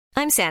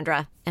I'm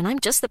Sandra, and I'm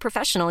just the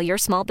professional your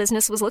small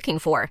business was looking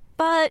for.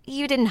 But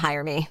you didn't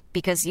hire me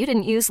because you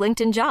didn't use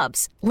LinkedIn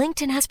Jobs.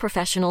 LinkedIn has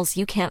professionals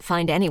you can't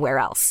find anywhere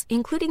else,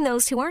 including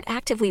those who aren't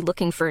actively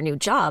looking for a new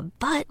job,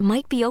 but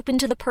might be open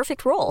to the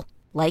perfect role,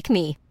 like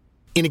me.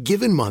 In a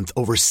given month,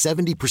 over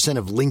 70%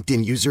 of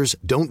LinkedIn users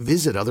don't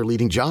visit other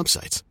leading job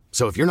sites.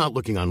 So if you're not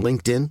looking on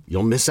LinkedIn,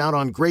 you'll miss out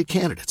on great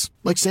candidates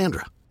like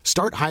Sandra.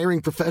 Start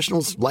hiring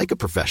professionals like a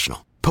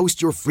professional.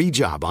 Post your free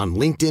job on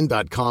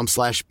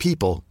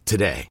linkedin.com/people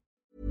today.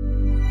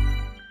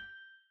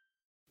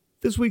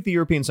 This week, the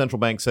European Central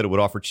Bank said it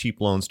would offer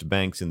cheap loans to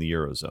banks in the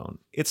eurozone.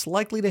 It's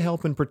likely to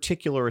help in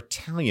particular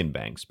Italian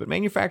banks, but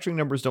manufacturing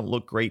numbers don't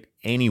look great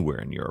anywhere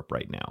in Europe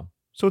right now.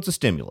 So it's a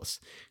stimulus.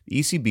 The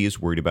ECB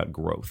is worried about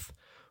growth.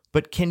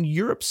 But can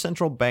Europe's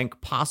central bank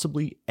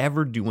possibly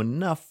ever do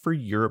enough for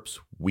Europe's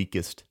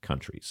weakest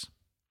countries?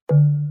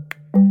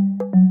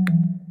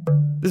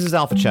 This is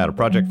Alpha Chat, a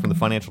project from the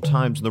Financial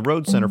Times and the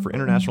Rhodes Center for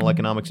International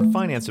Economics and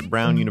Finance at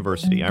Brown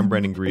University. I'm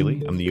Brendan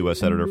Greeley. I'm the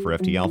U.S. editor for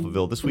FT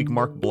Alphaville. This week,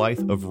 Mark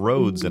Blythe of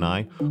Rhodes and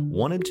I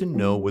wanted to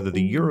know whether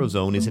the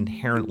eurozone is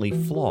inherently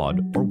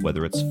flawed or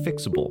whether it's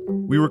fixable.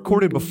 We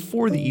recorded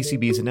before the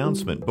ECB's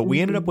announcement, but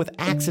we ended up with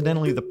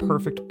accidentally the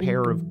perfect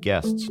pair of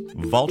guests.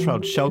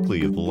 Waltraud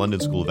Schelkle of the London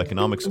School of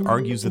Economics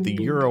argues that the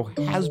euro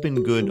has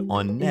been good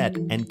on net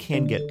and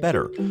can get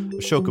better.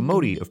 Ashoka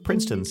Mody of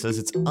Princeton says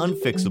it's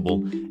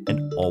unfixable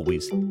and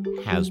always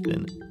has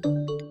been.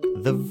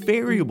 The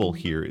variable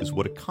here is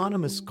what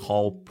economists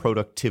call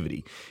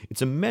productivity.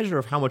 It's a measure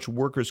of how much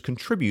workers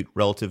contribute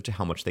relative to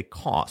how much they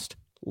cost.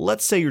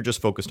 Let's say you're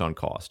just focused on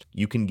cost.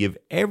 You can give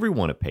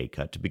everyone a pay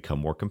cut to become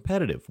more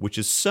competitive, which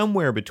is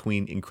somewhere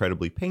between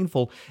incredibly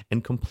painful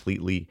and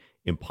completely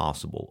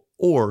impossible.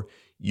 Or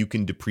you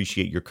can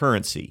depreciate your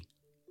currency,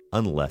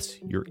 unless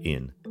you're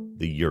in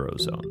the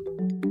eurozone.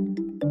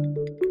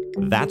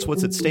 That's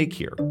what's at stake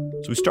here.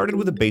 So we started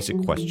with a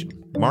basic question.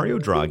 Mario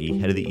Draghi,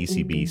 head of the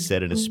ECB,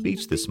 said in a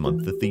speech this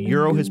month that the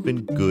euro has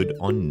been good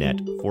on net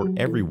for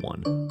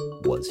everyone.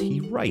 Was he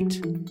right?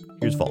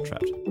 Here's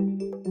Waltraud.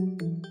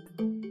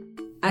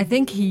 I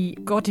think he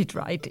got it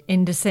right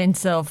in the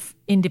sense of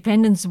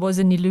independence was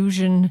an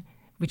illusion,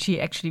 which he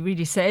actually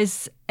really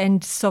says,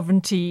 and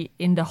sovereignty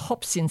in the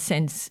Hobbesian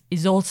sense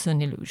is also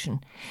an illusion.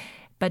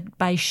 But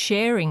by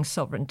sharing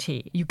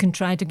sovereignty, you can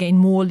try to gain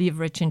more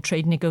leverage in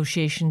trade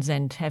negotiations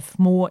and have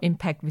more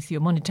impact with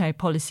your monetary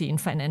policy in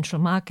financial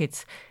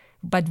markets,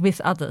 but with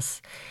others.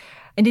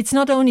 And it's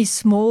not only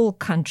small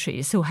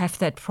countries who have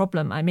that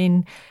problem. I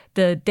mean,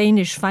 the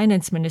Danish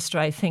finance minister,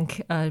 I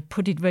think,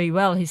 put it very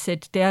well. He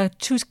said there are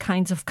two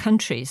kinds of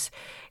countries.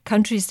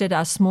 Countries that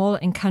are small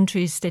and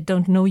countries that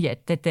don't know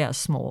yet that they are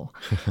small.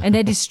 And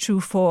that is true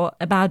for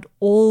about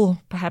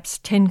all, perhaps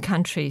 10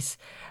 countries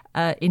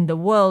in the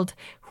world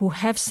who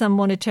have some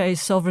monetary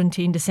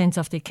sovereignty in the sense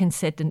of they can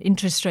set an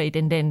interest rate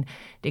and then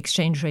the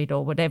exchange rate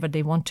or whatever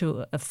they want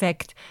to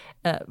affect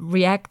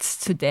reacts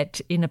to that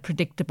in a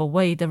predictable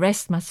way. The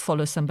rest must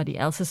follow somebody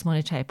else's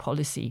monetary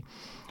policy.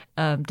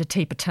 The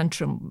taper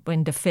tantrum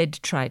when the Fed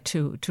tried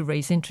to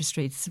raise interest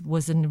rates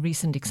was a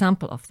recent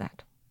example of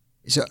that.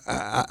 So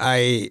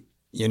I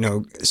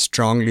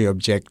strongly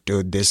object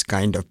to this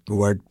kind of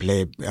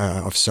wordplay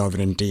of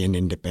sovereignty and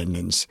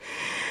independence.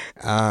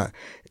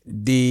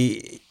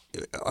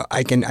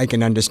 I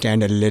can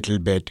understand a little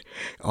bit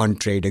on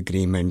trade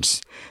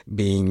agreements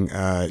being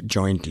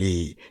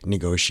jointly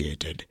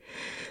negotiated.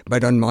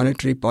 But on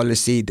monetary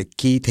policy, the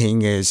key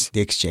thing is the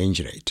exchange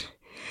rate.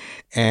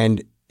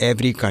 And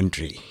every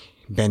country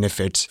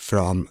benefits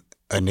from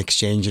an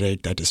exchange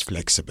rate that is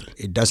flexible.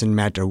 It doesn't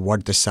matter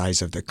what the size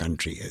of the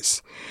country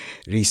is.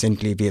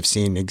 Recently, we have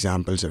seen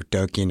examples of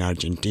Turkey and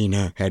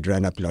Argentina had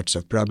run up lots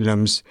of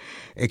problems.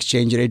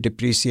 Exchange rate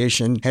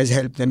depreciation has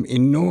helped them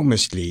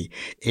enormously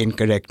in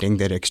correcting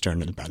their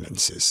external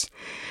balances.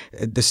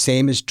 The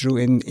same is true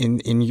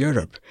in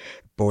Europe.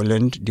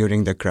 Poland,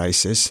 during the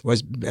crisis,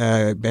 was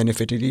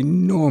benefited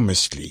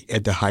enormously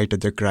at the height of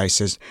the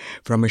crisis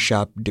from a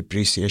sharp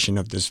depreciation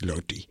of the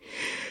zloty.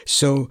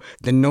 So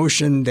the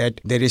notion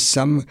that there is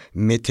some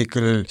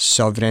mythical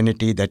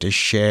sovereignty that is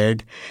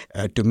shared,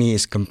 to me,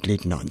 is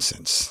complete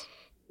nonsense.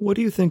 What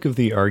do you think of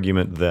the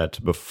argument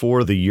that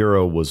before the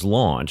euro was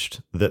launched,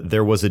 that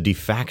there was a de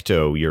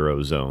facto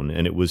eurozone,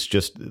 and it was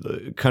just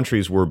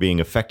countries were being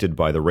affected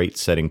by the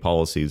rate-setting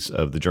policies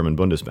of the German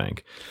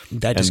Bundesbank?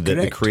 That is correct. And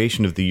that the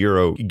creation of the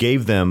euro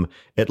gave them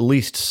at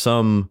least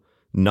some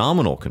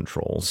nominal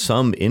control,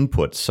 some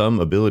input, some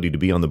ability to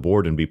be on the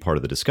board and be part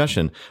of the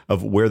discussion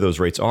of where those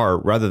rates are,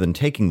 rather than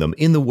taking them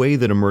in the way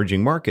that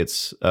emerging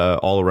markets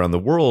all around the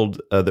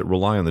world that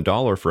rely on the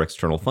dollar for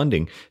external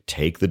funding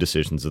take the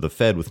decisions of the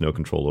Fed with no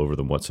control over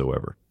them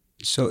whatsoever.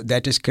 So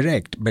that is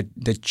correct. But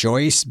the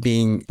choice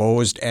being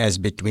posed as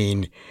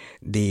between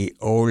the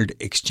old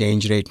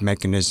exchange rate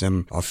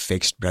mechanism of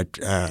fixed but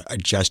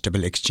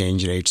adjustable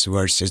exchange rates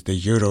versus the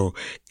euro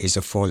is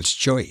a false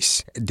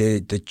choice.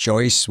 The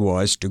choice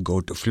was to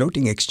go to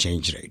floating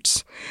exchange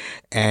rates.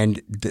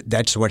 And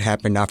that's what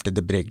happened after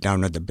the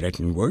breakdown of the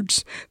Bretton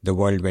Woods. The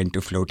world went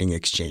to floating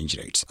exchange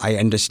rates. I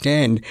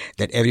understand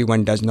that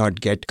everyone does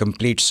not get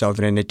complete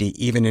sovereignty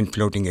even in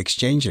floating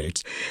exchange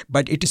rates,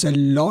 but it is a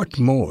lot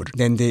more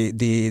than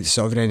the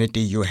sovereignty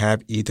you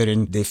have either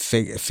in the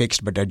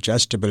fixed but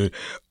adjustable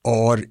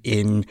or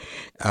in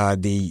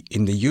the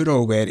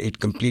euro, where it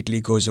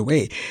completely goes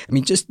away. I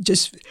mean,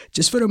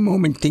 just for a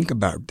moment, think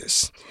about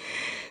this,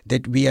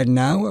 that we are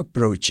now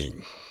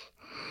approaching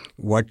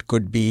what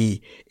could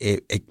be a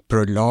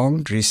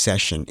prolonged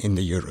recession in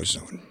the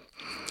eurozone.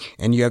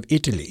 And you have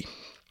Italy.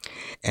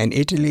 And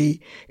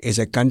Italy is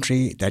a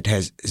country that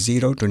has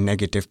zero to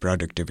negative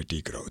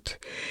productivity growth.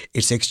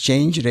 Its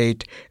exchange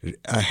rate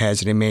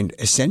has remained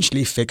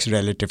essentially fixed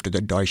relative to the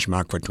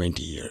Deutschmark for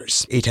 20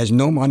 years. It has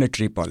no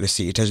monetary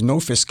policy. It has no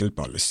fiscal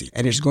policy.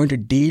 And it's going to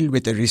deal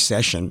with a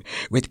recession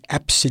with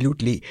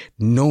absolutely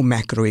no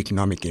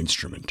macroeconomic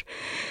instrument.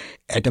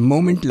 At a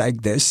moment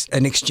like this,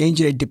 an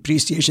exchange rate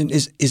depreciation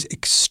is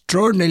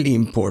extraordinarily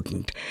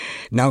important.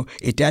 Now,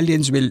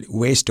 Italians will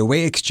waste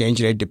away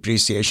exchange rate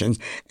depreciation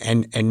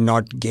and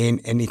not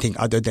gain anything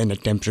other than a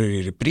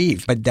temporary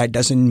reprieve. But that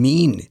does not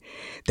mean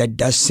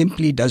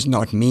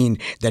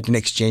that an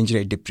exchange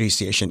rate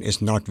depreciation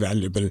is not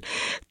valuable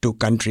to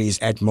countries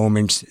at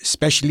moments,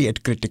 especially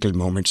at critical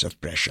moments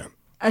of pressure.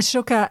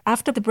 Ashoka,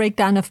 after the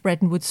breakdown of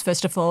Bretton Woods,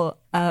 first of all,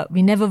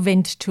 we never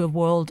went to a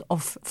world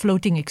of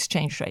floating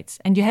exchange rates.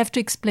 And you have to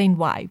explain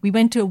why. We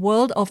went to a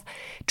world of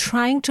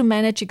trying to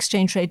manage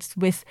exchange rates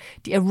with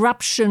the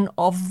eruption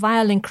of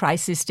violent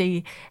crises.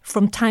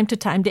 From time to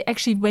time, they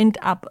actually went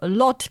up a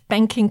lot.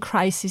 Banking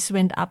crisis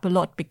went up a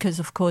lot because,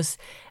 of course,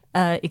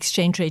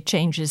 exchange rate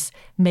changes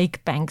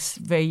make banks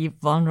very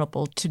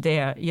vulnerable to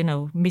their,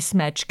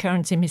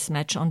 currency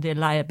mismatch on their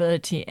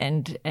liability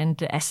and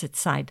the asset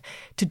side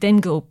to then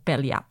go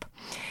belly up.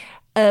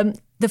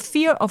 The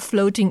fear of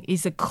floating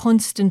is a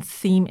constant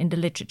theme in the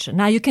literature.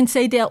 Now, you can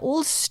say they're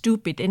all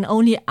stupid, and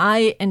only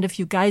I and a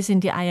few guys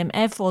in the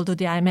IMF, although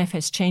the IMF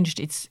has changed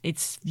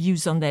its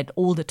views on that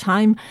all the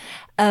time,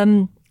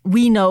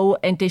 we know,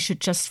 and they should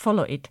just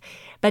follow it.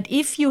 But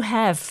if you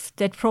have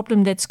that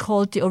problem that's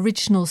called the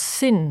original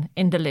sin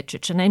in the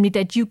literature, namely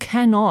that you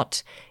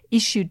cannot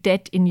issue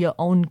debt in your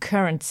own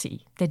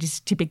currency, that is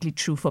typically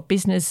true for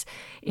business.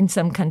 In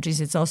some countries,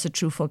 it's also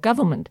true for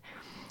government.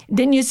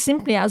 Then you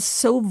simply are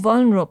so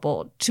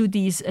vulnerable to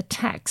these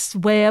attacks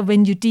where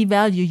when you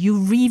devalue, you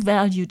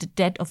revalue the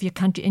debt of your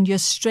country and you're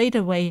straight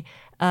away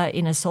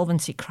in a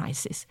solvency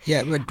crisis.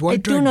 Yeah, but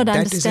Waltraud,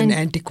 that is an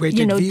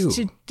antiquated view.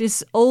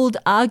 This old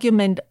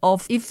argument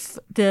of if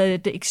the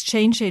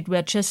exchange rate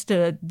were just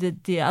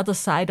the other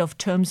side of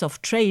terms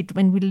of trade,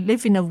 when we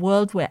live in a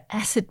world where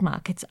asset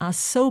markets are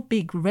so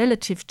big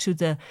relative to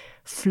the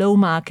flow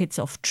markets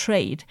of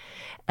trade,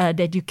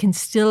 that you can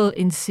still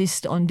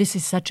insist on this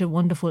is such a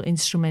wonderful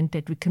instrument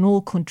that we can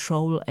all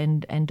control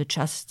and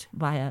adjust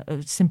via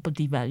a simple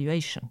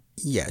devaluation.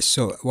 Yes,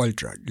 so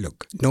Waltraud,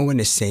 look, no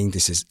one is saying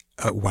this is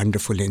a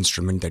wonderful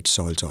instrument that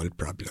solves all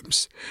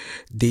problems.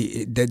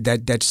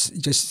 That's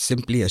just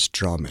simply a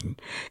straw man.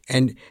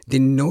 And the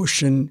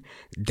notion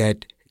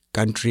that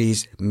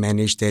countries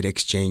manage their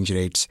exchange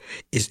rates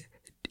is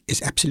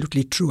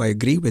absolutely true. I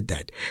agree with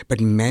that. But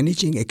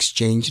managing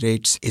exchange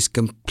rates is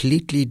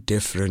completely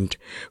different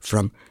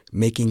from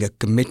making a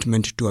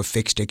commitment to a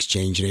fixed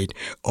exchange rate,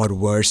 or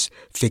worse,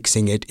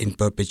 fixing it in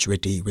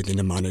perpetuity within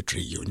a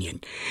monetary union.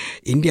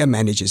 India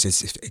manages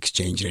its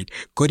exchange rate.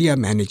 Korea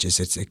manages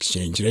its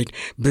exchange rate.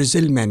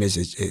 Brazil manages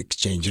its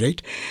exchange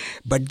rate.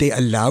 But they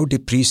allow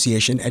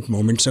depreciation at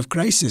moments of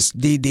crisis.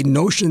 The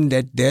notion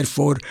that,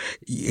 therefore,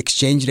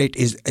 exchange rate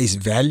is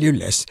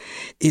valueless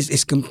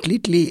is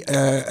completely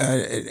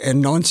a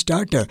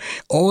non-starter.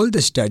 All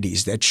the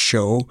studies that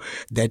show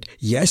that,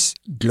 yes,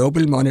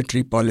 global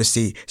monetary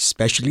policy,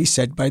 especially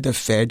set by the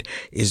Fed,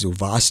 is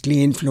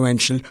vastly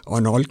influential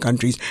on all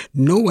countries.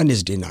 No one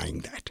is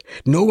denying that.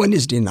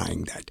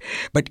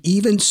 But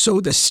even so,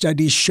 the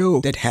studies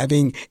show that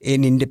having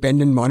an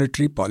independent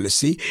monetary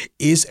policy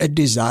is a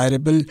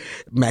desirable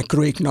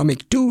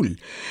macroeconomic tool.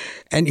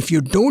 And if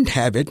you don't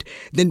have it,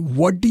 then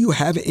what do you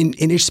have in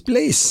its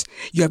place?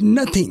 You have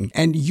nothing.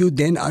 And you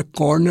then are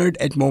cornered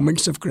at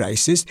moments of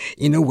crisis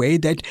in a way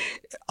that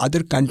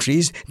other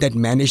countries that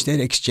manage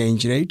their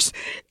exchange rates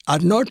are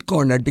not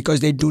cornered, because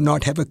they do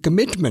not have a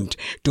commitment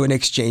to an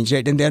exchange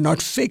rate and they're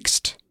not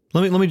fixed.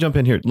 Let me jump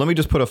in here. Let me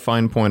just put a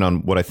fine point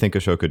on what I think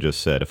Ashoka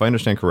just said. If I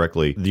understand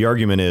correctly, the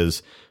argument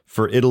is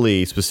for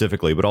Italy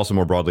specifically, but also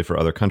more broadly for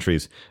other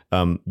countries,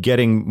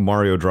 getting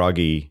Mario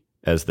Draghi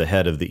as the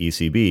head of the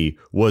ECB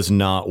was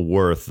not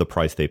worth the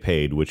price they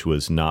paid, which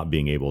was not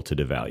being able to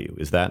devalue.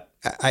 Is that?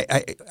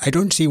 I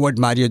don't see what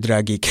Mario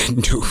Draghi can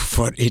do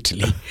for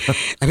Italy.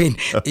 I mean,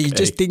 okay. You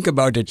just think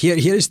about it.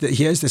 Here's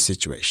the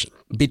situation.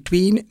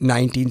 Between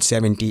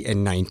 1970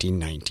 and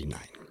 1999,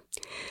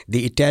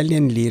 the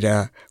Italian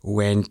lira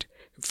went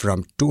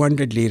from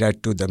 200 lira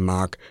to the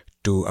mark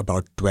to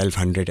about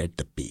 1200 at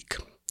the peak.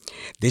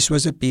 This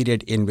was a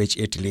period in which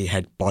Italy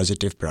had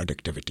positive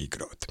productivity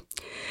growth.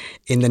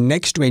 In the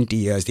next 20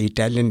 years, the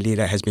Italian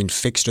lira has been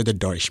fixed to the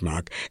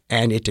Deutschmark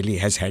and Italy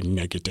has had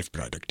negative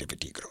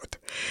productivity growth.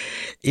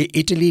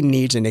 Italy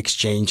needs an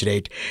exchange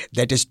rate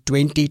that is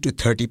 20 to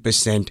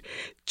 30%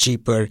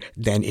 cheaper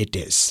than it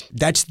is.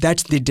 That's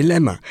the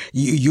dilemma.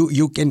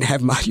 You can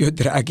have Mario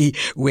Draghi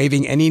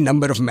waving any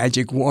number of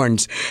magic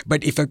wands,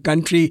 but if a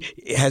country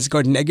has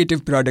got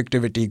negative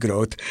productivity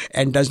growth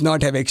and does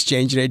not have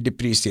exchange rate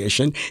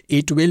depreciation,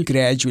 it will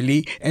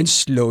gradually and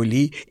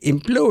slowly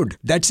implode.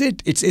 That's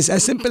it. It's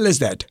as simple as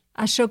that.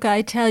 Ashoka,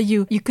 I tell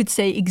you, you could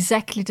say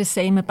exactly the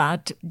same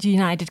about the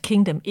United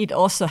Kingdom. It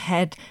also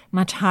had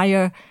much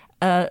higher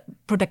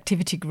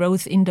productivity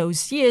growth in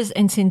those years.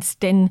 And since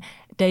then,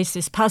 there's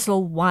this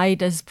puzzle, why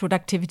does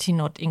productivity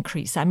not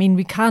increase? I mean,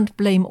 we can't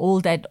blame all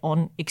that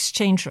on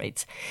exchange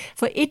rates.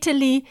 For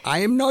Italy, I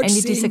am not and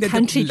it is a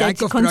country that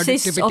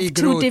consists of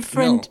two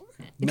different...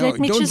 No, Let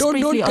me just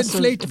briefly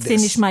also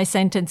finish my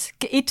sentence.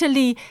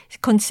 Italy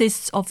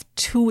consists of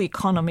two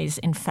economies,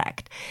 in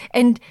fact.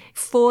 And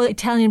for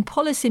Italian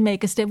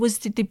policymakers, there was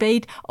the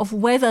debate of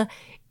whether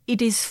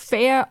it is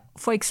fair,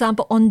 for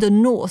example, on the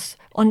north,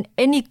 on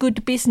any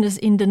good business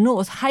in the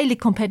north, highly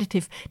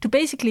competitive, to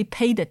basically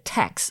pay the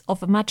tax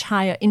of a much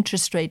higher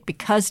interest rate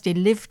because they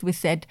lived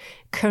with that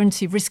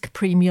currency risk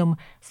premium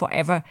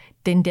forever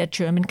than their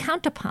German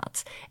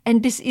counterparts.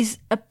 And this is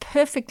a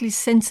perfectly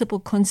sensible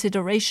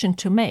consideration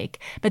to make.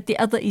 But the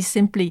other is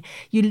simply,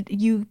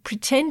 you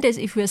pretend as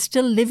if we are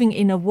still living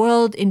in a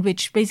world in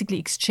which basically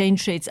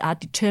exchange rates are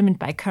determined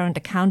by current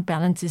account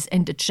balances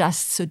and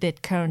adjust so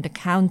that current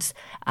accounts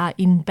are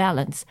in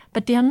balance.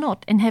 But they are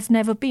not and have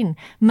never been.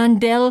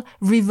 Mandel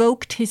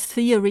revoked his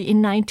theory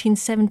in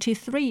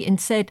 1973 and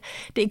said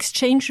the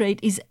exchange rate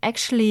is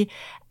actually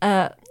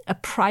a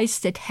price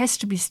that has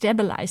to be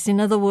stabilized. In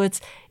other words,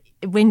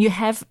 when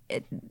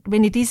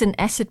it is an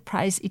asset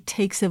price, it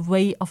takes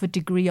away of a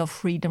degree of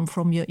freedom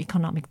from your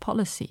economic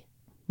policy.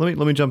 Let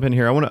me jump in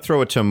here. I want to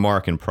throw it to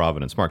Mark in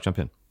Providence. Mark, jump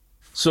in.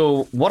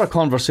 So what a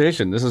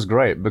conversation. This is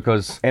great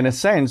because in a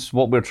sense,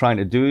 what we're trying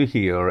to do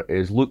here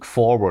is look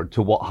forward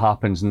to what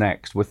happens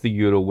next with the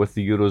euro, with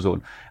the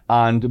eurozone.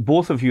 And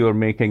both of you are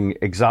making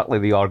exactly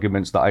the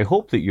arguments that I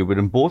hope that you would,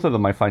 and both of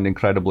them I find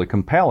incredibly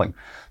compelling.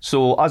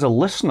 So as a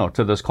listener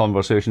to this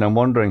conversation, I'm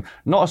wondering,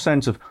 not a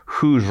sense of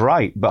who's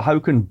right, but how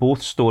can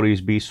both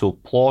stories be so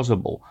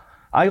plausible?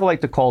 I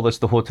like to call this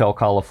the Hotel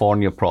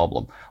California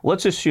problem.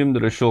 Let's assume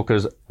that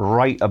Ashoka's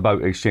right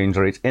about exchange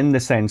rates in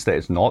the sense that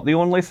it's not the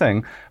only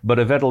thing, but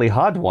if Italy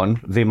had one,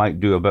 they might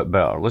do a bit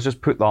better. Let's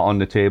just put that on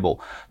the table.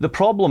 The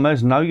problem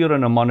is now you're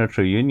in a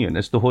monetary union.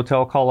 It's the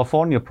Hotel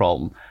California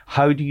problem.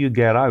 How do you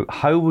get out?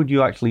 How would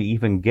you actually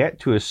even get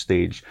to a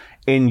stage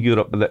in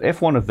Europe that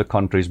if one of the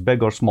countries,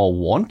 big or small,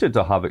 wanted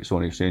to have its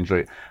own exchange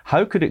rate,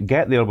 how could it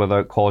get there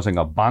without causing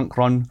a bank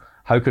run?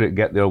 How could it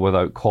get there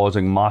without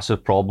causing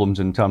massive problems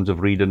in terms of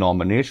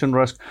redenomination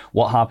risk?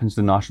 What happens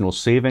to national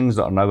savings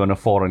that are now in a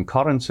foreign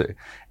currency?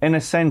 In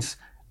a sense,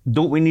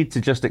 don't we need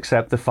to just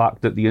accept the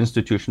fact that the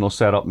institutional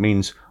setup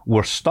means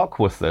we're stuck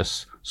with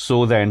this?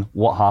 So then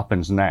what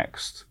happens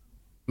next?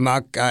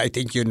 Mark, I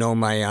think you know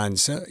my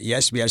answer.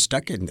 Yes, we are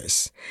stuck in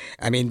this.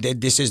 I mean,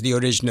 this is the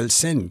original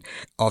sin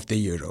of the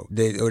euro.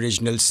 The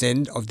original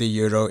sin of the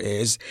euro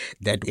is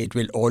that it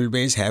will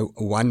always have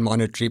one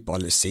monetary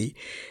policy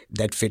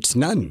that fits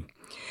none.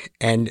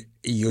 And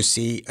you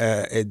see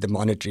the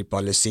monetary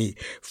policy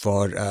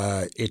for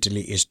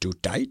Italy is too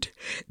tight.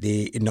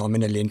 The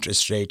nominal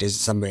interest rate is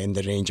somewhere in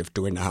the range of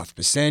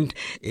 2.5%.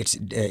 Its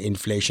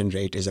inflation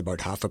rate is about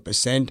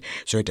 0.5%.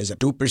 So it is a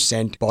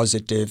 2%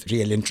 positive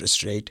real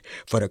interest rate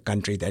for a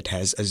country that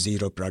has a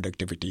zero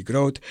productivity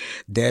growth.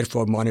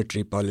 Therefore,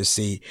 monetary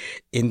policy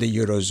in the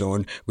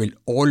eurozone will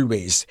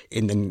always,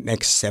 in the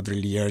next several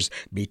years,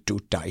 be too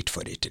tight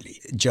for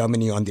Italy.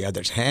 Germany, on the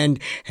other hand,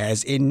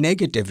 has a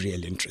negative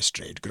real interest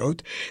rate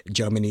growth.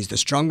 Germany is the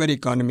stronger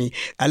economy.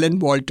 Alan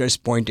Walters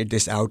pointed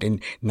this out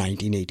in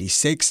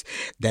 1986,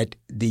 that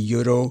the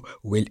euro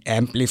will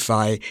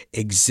amplify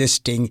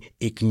existing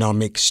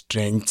economic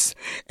strengths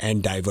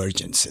and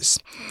divergences.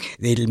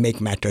 It will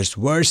make matters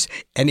worse,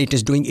 and it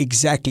is doing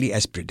exactly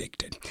as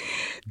predicted.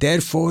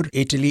 Therefore,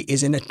 Italy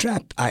is in a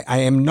trap. I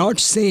am not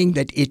saying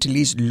that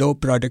Italy's low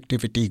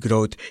productivity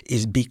growth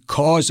is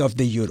because of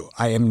the euro.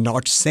 I am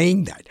not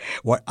saying that.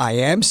 What I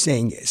am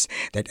saying is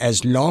that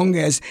as long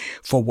as,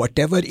 for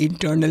whatever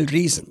internal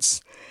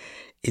reasons,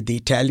 the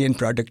Italian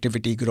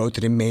productivity growth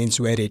remains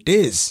where it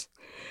is,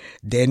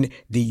 then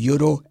the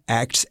euro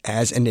acts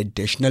as an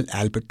additional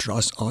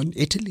albatross on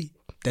Italy.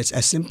 That's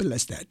as simple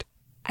as that.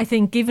 I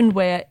think given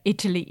where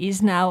Italy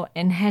is now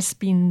and has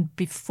been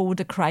before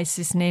the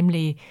crisis,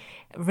 namely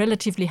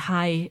relatively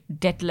high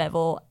debt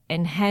level,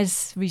 and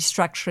has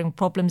restructuring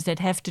problems that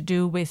have to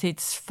do with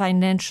its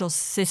financial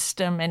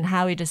system and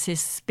how it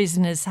assists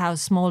business, how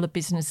smaller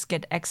business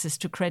get access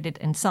to credit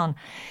and so on,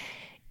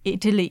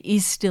 Italy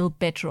is still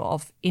better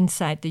off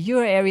inside the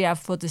euro area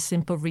for the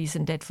simple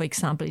reason that, for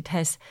example, it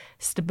has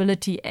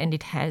stability and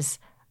it has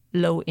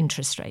low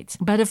interest rates.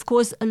 But of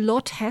course, a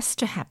lot has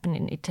to happen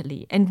in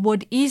Italy. And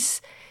what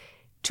is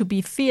to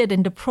be feared,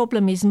 and the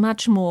problem is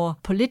much more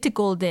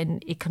political than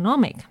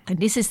economic, and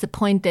this is the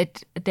point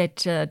that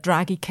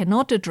Draghi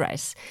cannot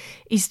address,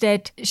 is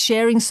that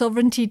sharing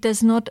sovereignty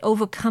does not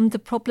overcome the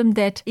problem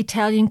that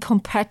Italian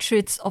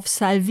compatriots of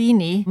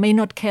Salvini may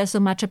not care so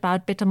much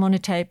about better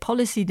monetary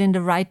policy than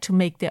the right to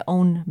make their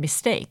own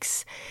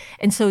mistakes.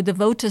 And so the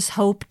voters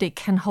hope they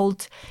can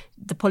hold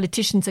the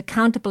politicians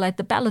accountable at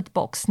the ballot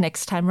box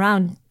next time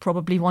round,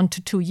 probably 1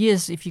 to 2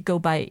 years if you go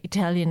by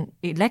Italian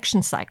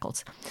election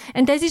cycles.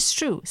 And that is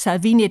true.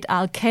 Salvini et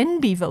al.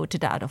 Can be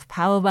voted out of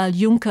power, while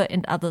Juncker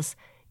and others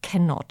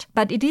cannot.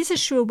 But it is a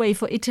sure way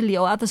for Italy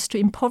or others to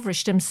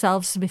impoverish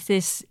themselves with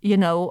this,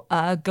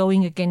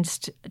 going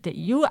against the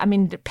EU. I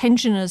mean, the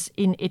pensioners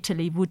in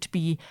Italy would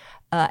be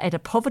at a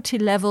poverty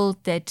level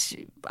that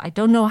I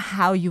don't know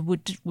how you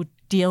would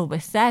deal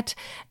with that.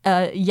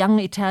 Young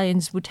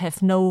Italians would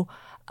have no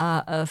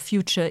a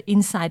future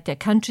inside their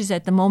countries.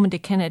 At the moment, they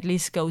can at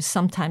least go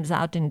sometimes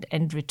out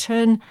and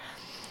return.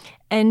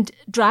 And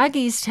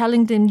Draghi is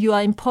telling them, you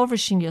are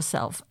impoverishing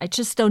yourself. I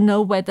just don't know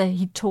whether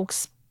he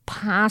talks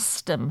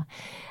past them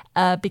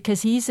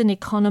because he's an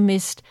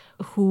economist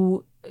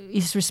who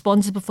is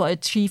responsible for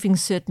achieving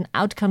certain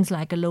outcomes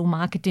like a low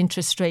market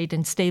interest rate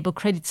and stable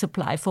credit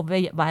supply for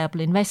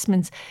viable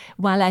investments,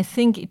 while I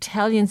think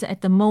Italians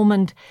at the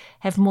moment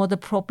have more the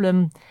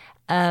problem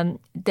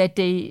that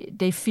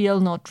they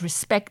feel not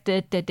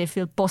respected, that they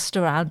feel bossed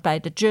around by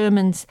the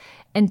Germans,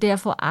 and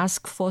therefore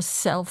ask for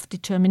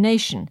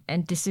self-determination.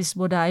 And this is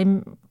what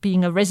I'm,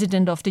 being a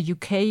resident of the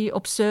UK,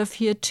 observe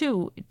here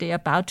too. They are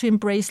about to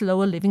embrace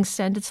lower living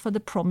standards for the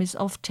promise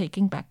of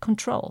taking back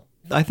control.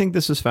 I think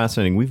this is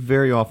fascinating. We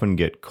very often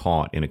get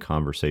caught in a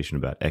conversation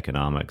about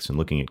economics and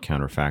looking at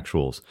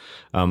counterfactuals,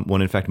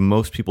 when in fact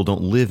most people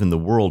don't live in the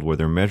world where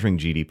they're measuring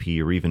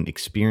GDP or even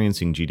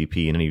experiencing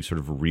GDP in any sort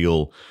of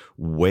real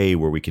way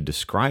where we could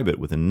describe it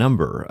with a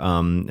number.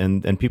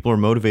 And people are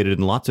motivated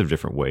in lots of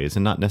different ways,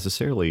 and not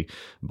necessarily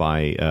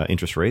by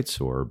interest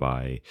rates or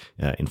by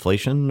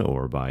inflation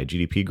or by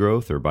GDP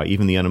growth or by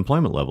even the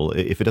unemployment level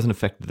if it doesn't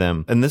affect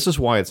them. And this is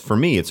why for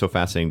me, it's so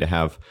fascinating to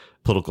have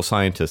political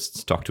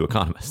scientists talk to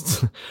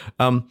economists.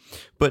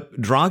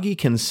 But Draghi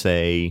can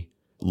say,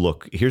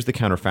 look, here's the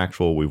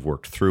counterfactual. We've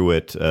worked through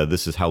it.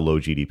 This is how low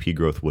GDP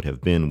growth would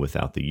have been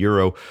without the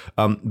euro.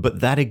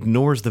 But that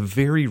ignores the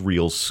very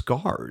real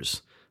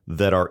scars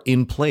that are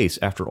in place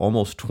after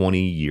almost 20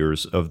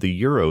 years of the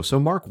euro. So,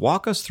 Mark,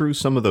 walk us through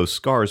some of those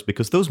scars,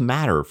 because those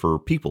matter for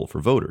people,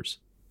 for voters.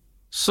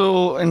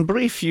 So, in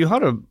brief, you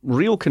had a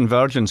real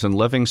convergence in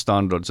living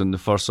standards in the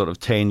first sort of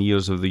 10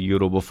 years of the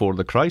euro before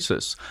the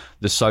crisis.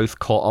 The South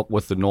caught up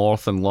with the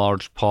North in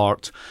large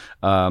part,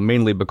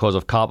 mainly because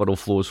of capital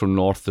flows from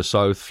North to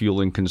South,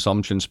 fueling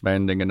consumption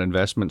spending and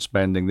investment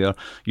spending there.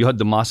 You had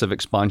the massive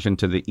expansion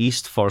to the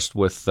East, first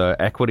with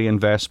equity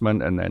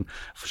investment and then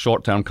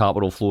short-term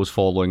capital flows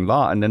following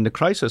that. And then the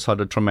crisis had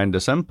a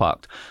tremendous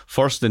impact,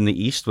 first in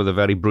the East with a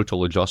very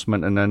brutal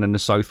adjustment, and then in the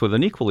South with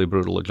an equally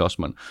brutal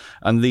adjustment.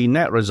 And the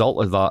net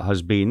result of that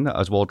has been,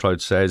 as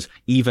Waltraud says,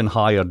 even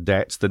higher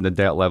debts than the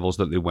debt levels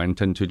that they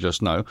went into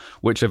just now,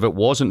 which if it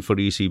wasn't for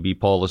ECB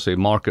policy,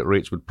 market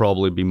rates would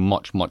probably be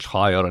much, much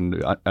higher,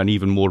 and an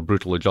even more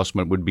brutal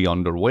adjustment would be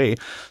underway.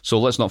 So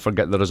let's not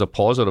forget there is a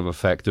positive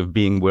effect of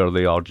being where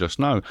they are just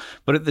now.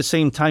 But at the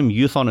same time,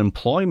 youth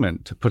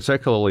unemployment,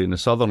 particularly in the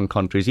southern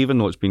countries, even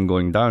though it's been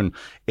going down,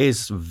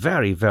 is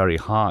very, very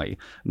high.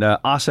 Now,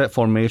 asset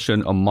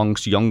formation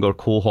amongst younger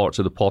cohorts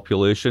of the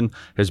population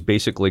has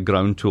basically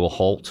ground to a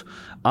halt.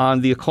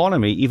 And the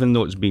economy, even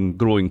though it's been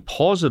growing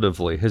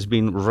positively, has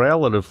been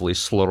relatively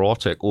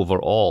sclerotic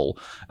overall,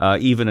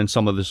 even in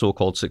some of the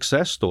so-called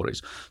success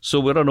stories. So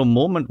we're at a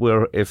moment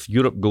where if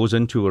Europe goes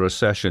into a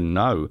recession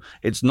now,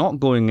 it's not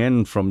going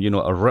in from,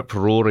 a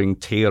rip-roaring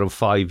tear of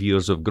 5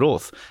 years of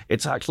growth.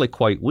 It's actually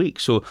quite weak.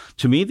 So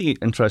to me, the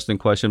interesting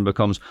question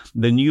becomes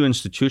the new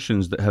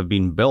institutions that have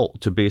been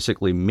built to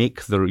basically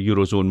make the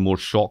eurozone more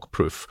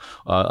shock-proof,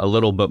 a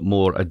little bit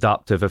more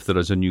adaptive if there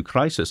is a new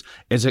crisis.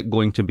 Is it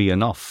going to be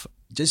enough?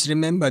 Just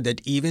remember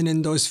that even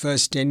in those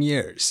first 10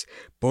 years,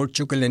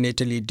 Portugal and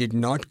Italy did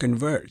not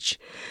converge.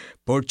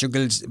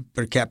 Portugal's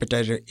per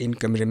capita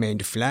income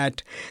remained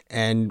flat,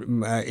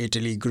 and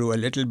Italy grew a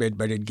little bit,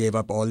 but it gave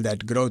up all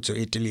that growth. So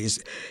Italy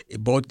is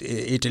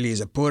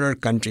a poorer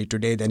country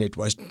today than it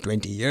was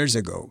 20 years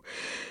ago.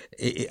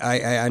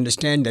 I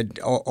understand that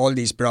all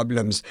these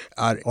problems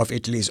are of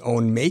Italy's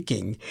own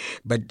making,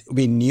 but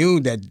we knew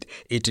that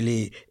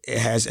Italy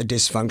has a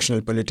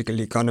dysfunctional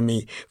political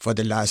economy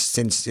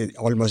since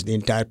almost the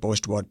entire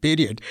post-war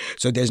period.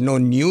 So there's no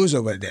news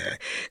over there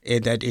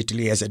that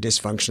Italy has a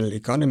dysfunctional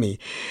economy.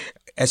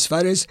 As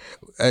far as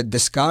the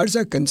scars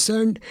are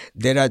concerned,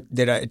 there are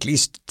at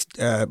least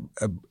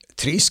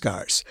three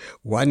scars.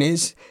 One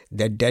is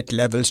that debt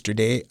levels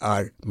today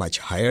are much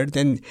higher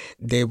than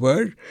they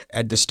were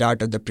at the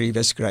start of the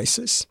previous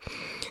crisis.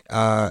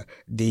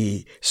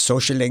 The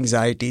social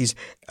anxieties,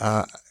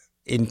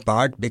 in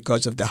part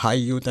because of the high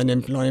youth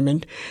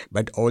unemployment,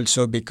 but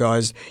also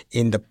because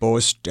in the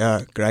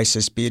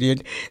post-crisis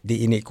period,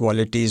 the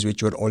inequalities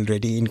which were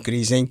already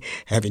increasing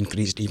have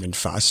increased even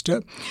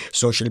faster.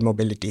 Social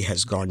mobility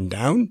has gone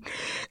down.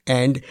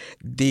 And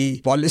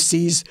the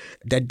policies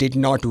that did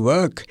not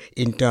work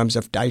in terms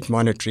of tight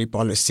monetary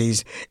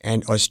policies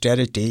and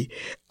austerity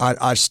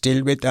are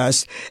still with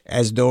us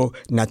as though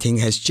nothing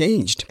has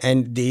changed.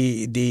 And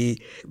we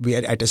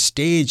are at a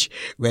stage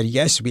where,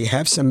 yes, we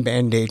have some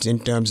band-aids in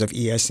terms of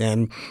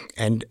ESM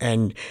and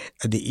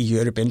the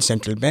European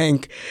Central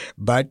Bank,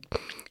 but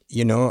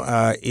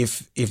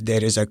if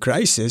there is a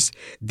crisis,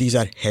 these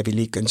are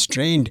heavily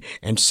constrained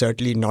and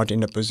certainly not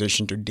in a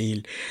position to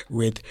deal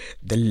with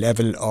the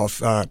level of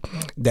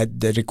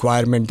the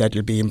requirement that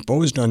will be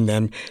imposed on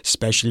them,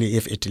 especially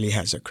if Italy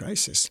has a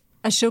crisis.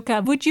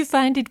 Ashoka, would you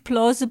find it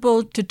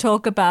plausible to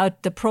talk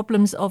about the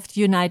problems of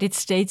the United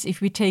States if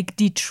we take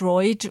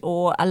Detroit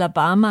or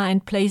Alabama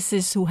and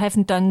places who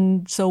haven't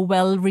done so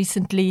well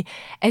recently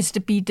as to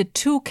be the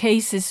two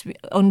cases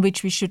on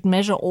which we should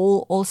measure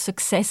all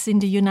success in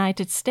the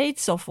United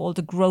States of all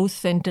the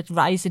growth and the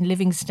rise in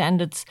living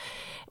standards?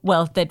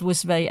 Well, that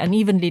was very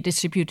unevenly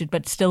distributed,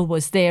 but still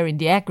was there in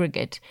the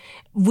aggregate.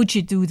 Would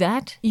you do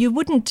that? You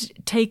wouldn't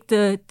take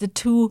the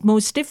two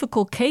most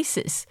difficult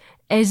cases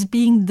as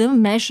being the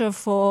measure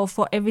for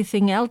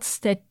everything else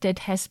that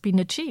has been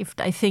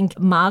achieved. I think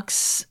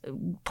Mark's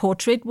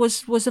portrait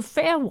was a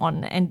fair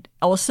one, and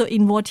also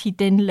in what he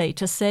then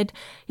later said,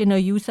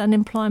 youth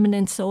unemployment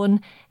and so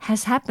on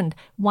has happened.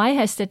 Why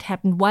has that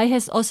happened? Why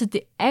has also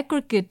the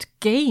aggregate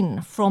gain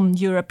from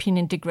European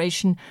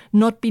integration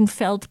not been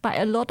felt by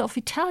a lot of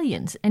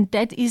Italians? And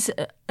that is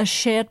a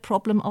shared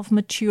problem of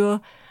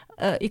mature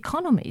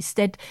economies,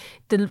 that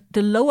the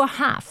lower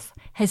half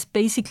has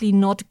basically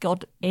not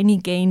got any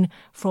gain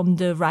from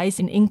the rise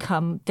in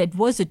income that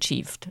was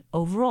achieved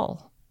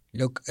overall.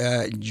 Look,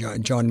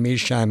 John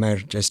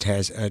Mearsheimer just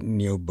has a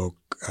new book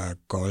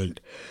called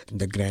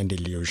The Grand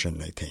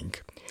Illusion, I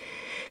think.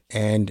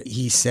 And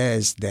he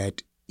says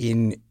that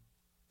in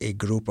a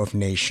group of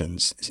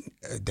nations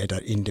that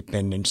are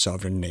independent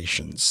sovereign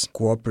nations,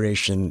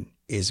 cooperation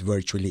is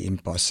virtually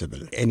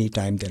impossible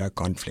anytime there are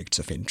conflicts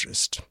of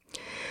interest.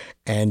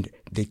 And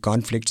the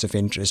conflicts of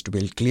interest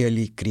will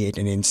clearly create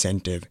an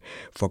incentive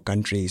for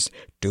countries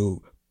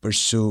to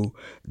pursue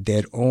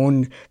their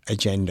own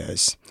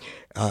agendas,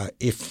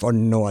 if for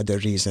no other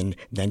reason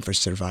than for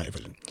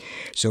survival.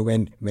 So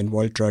when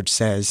Waltraud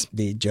says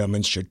the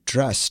Germans should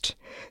trust,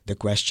 the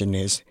question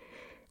is,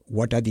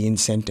 what are the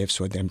incentives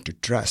for them to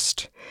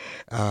trust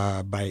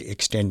by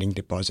extending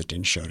deposit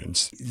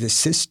insurance? The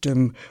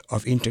system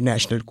of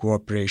international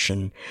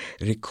cooperation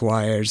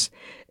requires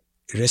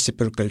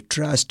reciprocal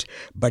trust,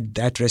 but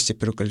that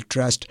reciprocal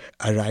trust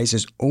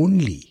arises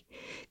only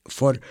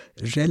for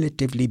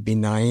relatively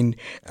benign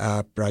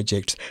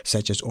projects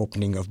such as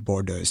opening of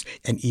borders.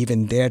 And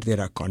even there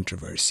are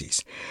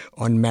controversies.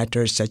 On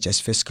matters such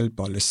as fiscal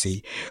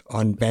policy,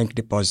 on bank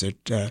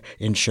deposit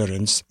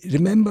insurance.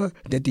 Remember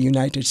that the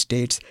United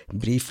States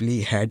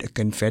briefly had a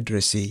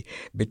confederacy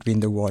between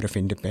the War of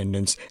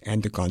Independence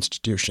and the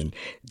Constitution.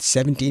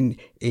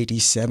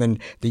 1787,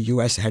 the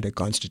U.S. had a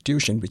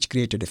constitution which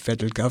created a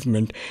federal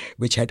government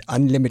which had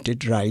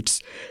unlimited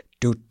rights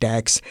to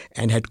tax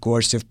and had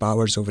coercive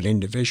powers over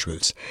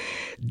individuals.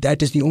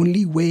 That is the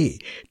only way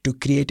to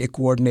create a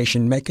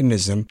coordination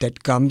mechanism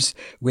that comes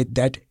with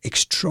that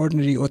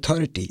extraordinary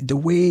authority. The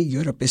way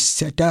Europe is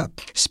set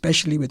up,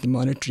 especially with the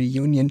monetary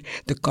union,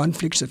 the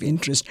conflicts of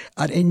interest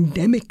are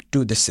endemic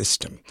to the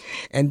system.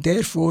 And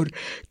therefore,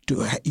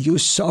 to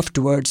use soft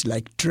words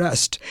like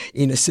trust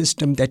in a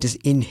system that is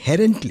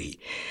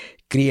inherently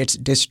creates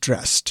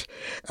distrust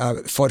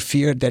for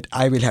fear that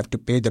I will have to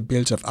pay the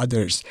bills of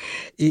others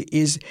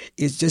is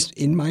just,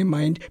 in my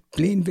mind,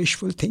 plain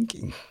wishful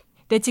thinking.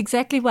 That's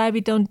exactly why we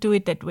don't do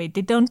it that way.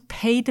 They don't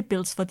pay the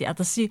bills for the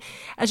others.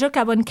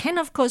 Ashoka, one can,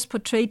 of course,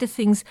 portray the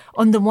things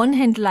on the one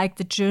hand like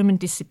the German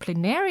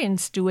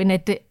disciplinarians do,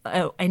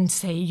 and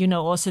say,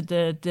 also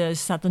the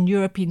Southern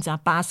Europeans are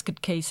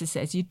basket cases,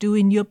 as you do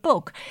in your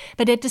book.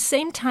 But at the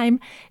same time,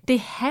 they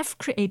have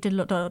created a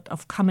lot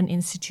of common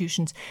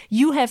institutions.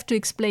 You have to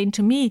explain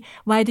to me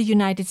why the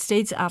United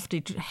States, after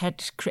it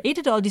had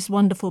created all these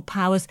wonderful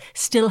powers,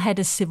 still had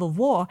a civil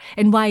war,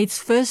 and why its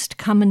first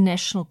common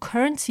national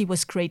currency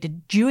was created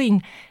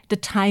during the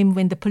time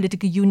when the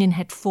political union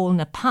had fallen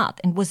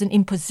apart and was an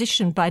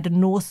imposition by the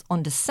North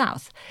on the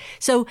South.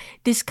 So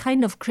this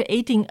kind of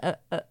creating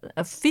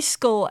a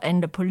fiscal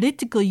and a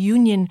political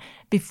union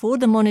before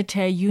the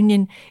monetary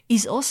union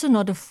is also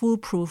not a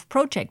foolproof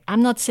project.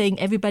 I'm not saying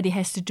everybody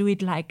has to do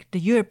it like the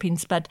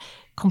Europeans, but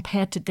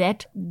compared to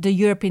that, the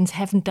Europeans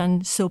haven't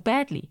done so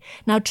badly.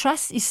 Now,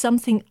 trust is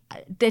something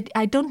that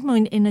I don't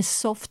mean in a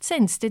soft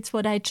sense. That's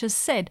what I just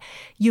said.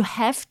 You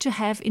have to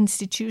have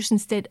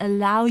institutions that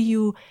allow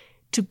you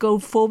to go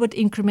forward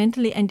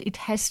incrementally, and it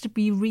has to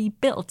be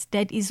rebuilt.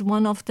 That is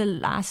one of the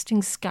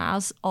lasting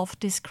scars of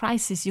this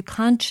crisis. You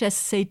can't just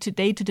say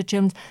today to the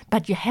Germans,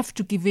 but you have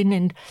to give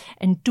in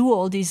and do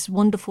all these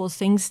wonderful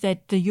things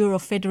that the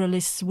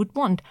Euro-federalists would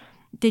want.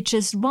 They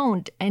just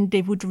won't, and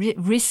they would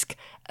risk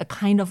a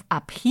kind of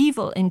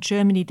upheaval in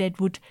Germany that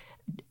would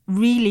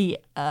really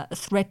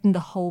threaten the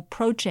whole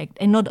project.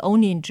 And not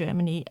only in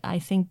Germany, I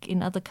think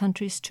in other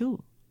countries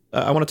too.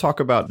 I want to talk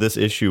about this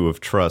issue of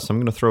trust. I'm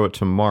going to throw it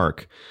to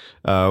Mark,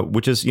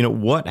 which is,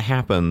 what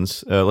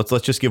happens? Let's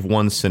just give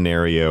one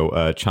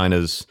scenario.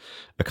 China's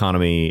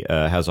economy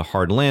has a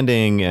hard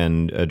landing,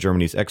 and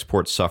Germany's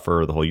exports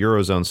suffer. The whole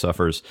eurozone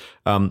suffers.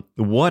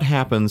 What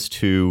happens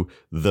to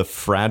the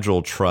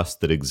fragile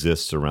trust that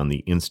exists around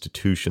the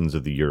institutions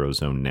of the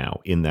eurozone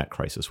now in that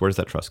crisis? Where does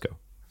that trust go?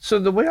 So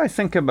the way I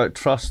think about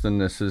trust in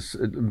this is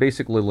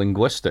basically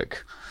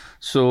linguistic.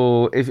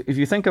 So if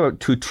you think about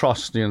to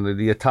trust,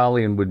 the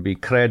Italian would be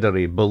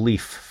credere,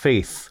 belief,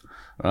 faith,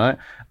 right?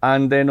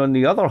 And then on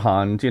the other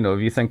hand, if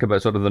you think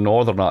about sort of the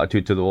northern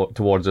attitude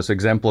towards us,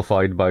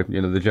 exemplified by,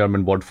 the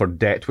German word for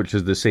debt, which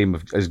is the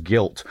same as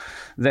guilt,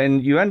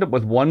 then you end up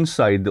with one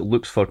side that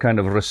looks for kind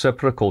of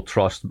reciprocal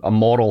trust, a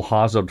moral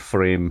hazard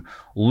frame,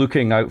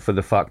 looking out for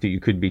the fact that you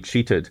could be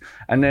cheated.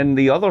 And then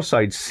the other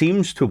side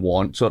seems to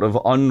want sort of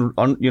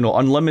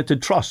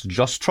unlimited trust,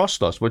 just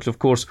trust us, which of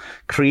course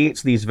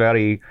creates these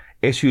very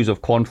issues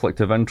of conflict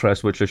of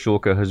interest, which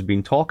Ashoka has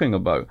been talking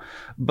about.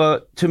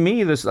 But to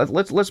me,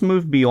 let's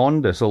move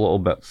beyond this a little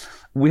bit.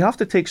 We have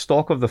to take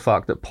stock of the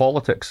fact that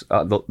politics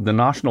at the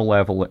national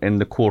level in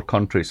the core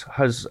countries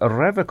has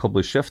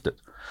irrevocably shifted.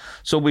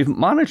 So we've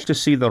managed to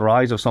see the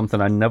rise of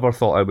something I never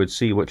thought I would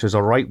see, which is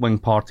a right-wing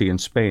party in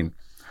Spain.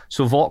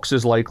 So Vox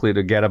is likely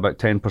to get about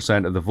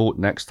 10% of the vote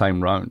next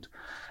time round.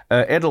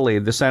 Italy,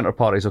 the centre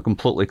parties have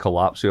completely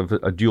collapsed. You have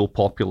a dual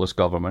populist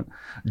government.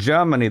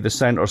 Germany, the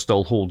centre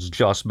still holds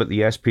just, but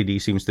the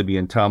SPD seems to be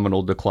in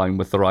terminal decline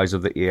with the rise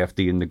of the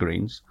AfD and the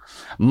Greens.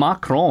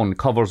 Macron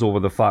covers over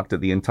the fact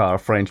that the entire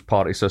French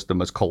party system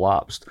has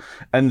collapsed.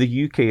 And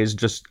the UK is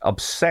just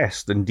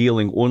obsessed in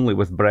dealing only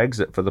with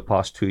Brexit for the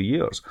past 2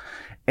 years.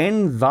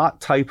 In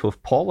that type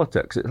of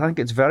politics, I think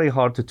it's very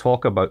hard to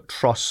talk about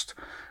trust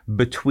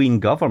between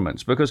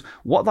governments, because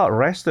what that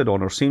rested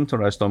on, or seemed to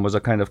rest on, was a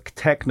kind of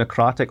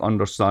technocratic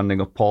understanding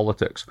of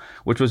politics,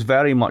 which was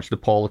very much the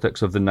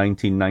politics of the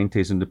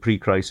 1990s and the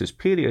pre-crisis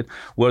period,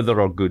 where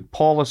there are good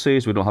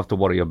policies, we don't have to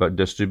worry about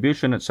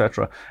distribution,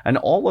 etc. And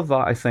all of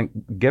that, I think,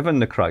 given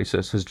the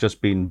crisis, has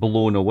just been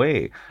blown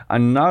away.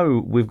 And now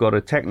we've got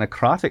a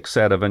technocratic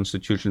set of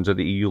institutions at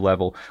the EU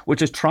level,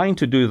 which is trying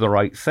to do the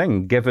right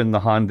thing, given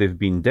the hand they've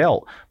been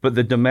dealt. But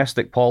the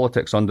domestic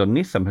politics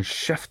underneath them has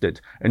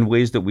shifted in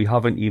ways that we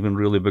haven't even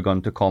really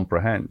begun to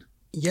comprehend.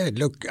 Yeah,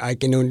 look, I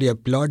can only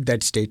applaud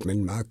that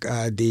statement, Mark.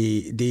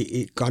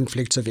 The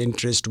conflicts of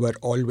interest were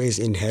always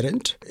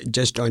inherent.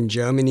 Just on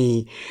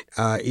Germany,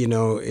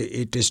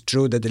 it is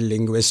true that the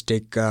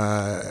linguistic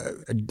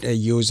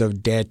use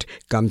of debt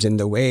comes in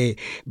the way.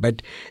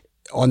 But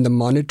on the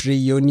monetary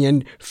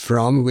union,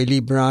 from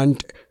Willy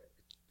Brandt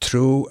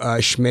through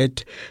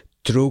Schmidt,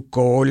 through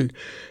Kohl,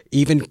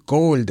 even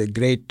Kohl, the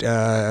great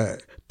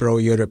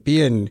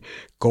pro-European,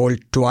 Kohl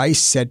twice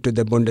said to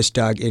the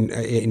Bundestag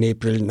in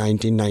April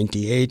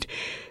 1998,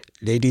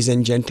 ladies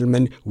and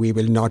gentlemen, we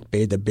will not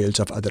pay the bills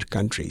of other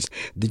countries.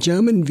 The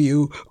German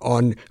view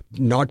on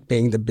not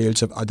paying the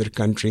bills of other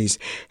countries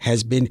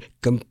has been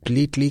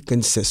completely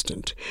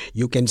consistent.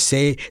 You can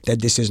say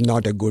that this is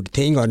not a good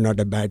thing or not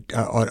a bad,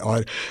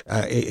 or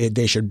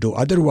they should do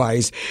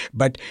otherwise,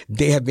 but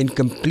they have been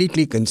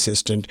completely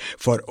consistent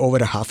for over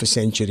a half a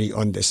century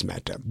on this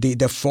matter.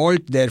 The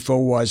fault,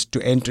 therefore, was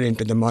to enter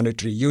into the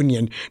monetary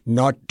union,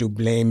 not to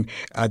blame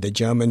the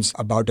Germans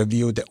about a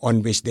view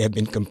on which they have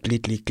been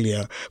completely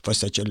clear for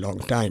such a long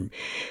time.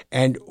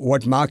 And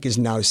what Mark is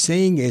now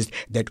saying is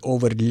that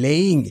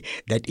overlaying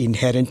that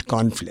inherent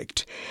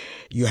conflict,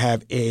 you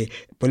have a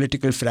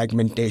political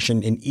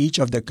fragmentation in each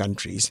of the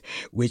countries,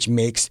 which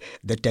makes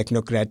the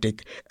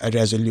technocratic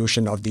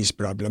resolution of these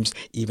problems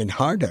even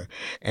harder.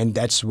 And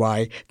that's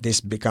why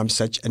this becomes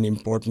such an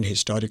important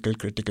historical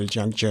critical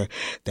juncture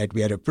that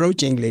we are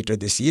approaching later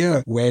this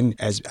year when,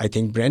 as I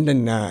think,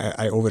 Brendan,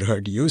 I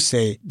overheard you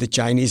say, the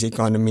Chinese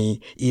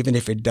economy, even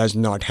if it does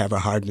not have a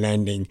hard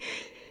landing,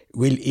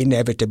 will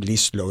inevitably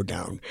slow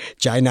down.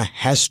 China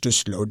has to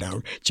slow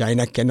down.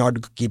 China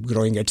cannot keep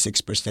growing at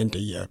 6% a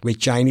year. With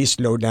Chinese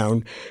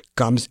slowdown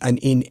comes an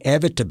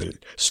inevitable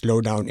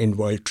slowdown in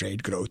world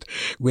trade growth.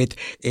 With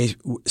a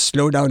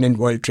slowdown in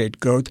world trade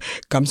growth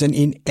comes an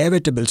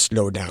inevitable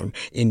slowdown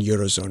in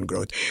eurozone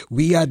growth.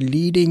 We are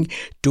leading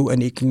to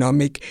an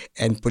economic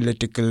and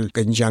political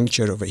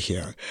conjuncture over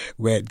here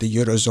where the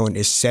eurozone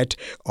is set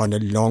on a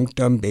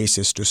long-term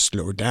basis to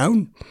slow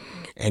down,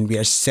 and we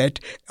are set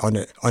on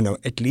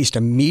at least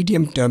a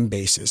medium-term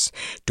basis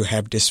to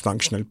have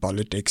dysfunctional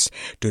politics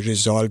to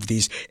resolve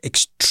these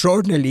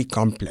extraordinarily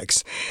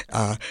complex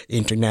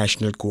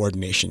international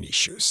coordination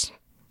issues.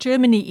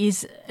 Germany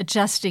is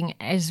adjusting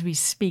as we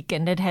speak,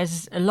 and that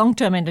has a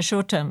long-term and a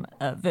short-term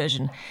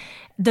version.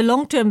 The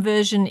long-term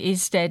version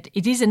is that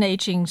it is an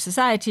aging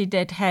society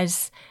that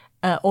has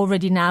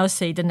already now,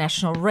 say, the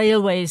national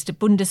railways, the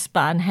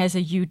Bundesbahn has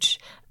a huge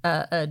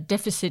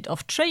deficit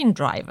of train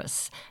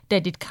drivers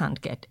that it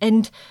can't get.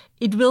 And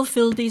it will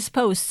fill these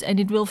posts, and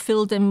it will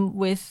fill them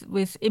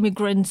with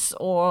immigrants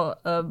or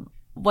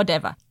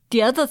whatever.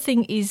 The other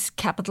thing is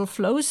capital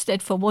flows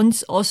that for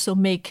once also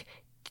make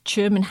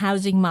German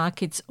housing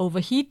markets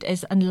overheat,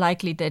 as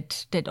unlikely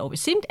that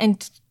always seemed.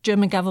 And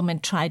German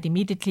government tried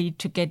immediately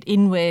to get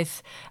in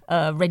with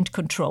rent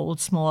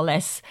controls, more or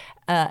less,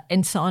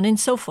 and so on and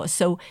so forth.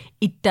 So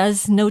it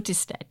does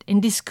notice that.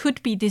 And this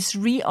could be this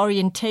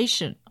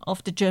reorientation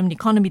of the German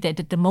economy that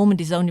at the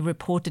moment is only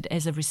reported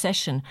as a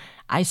recession.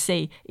 I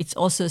say it's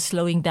also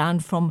slowing down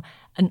from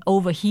an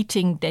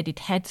overheating that it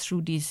had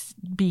through this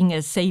being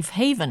a safe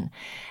haven,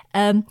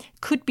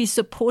 could be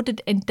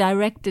supported and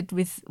directed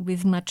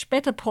with much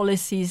better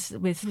policies,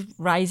 with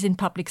rise in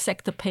public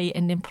sector pay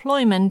and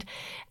employment.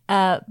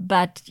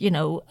 But,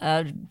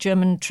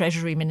 German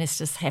treasury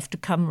ministers have to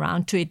come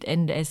around to it.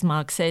 And as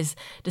Mark says,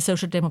 the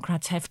Social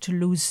Democrats have to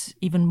lose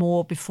even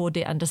more before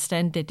they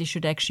understand that they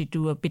should actually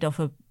do a bit of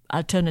a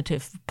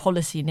alternative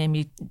policy,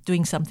 namely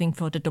doing something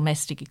for the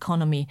domestic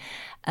economy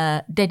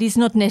that is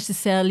not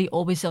necessarily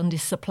always on the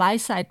supply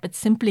side, but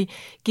simply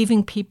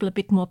giving people a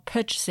bit more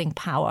purchasing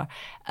power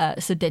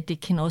so that they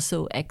can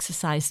also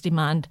exercise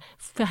demand,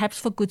 perhaps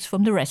for goods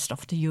from the rest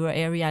of the euro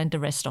area and the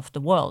rest of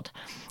the world.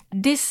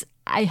 This,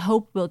 I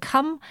hope, will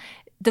come.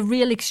 The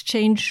real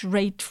exchange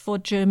rate for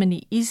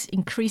Germany is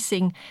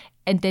increasing,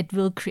 and that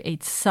will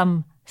create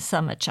some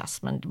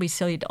adjustment. We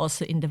saw it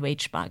also in the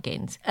wage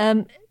bargains.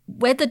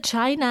 Whether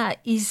China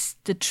is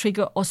the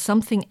trigger or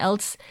something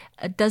else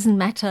doesn't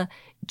matter.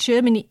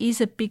 Germany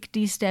is a big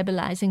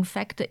destabilizing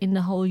factor in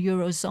the whole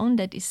eurozone.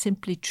 That is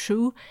simply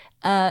true.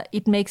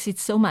 It makes it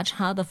so much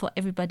harder for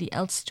everybody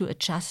else to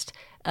adjust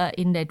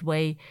in that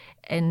way.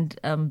 And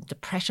the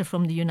pressure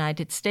from the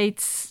United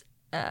States,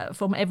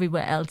 from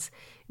everywhere else,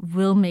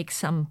 will make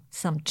some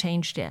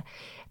change there.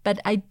 But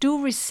I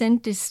do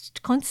resent this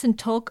constant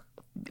talk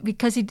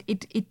because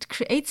it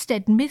creates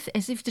that myth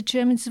as if the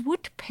Germans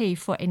would pay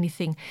for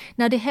anything.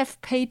 Now, they have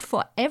paid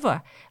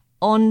forever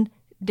on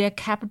their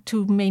capital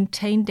to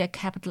maintain their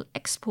capital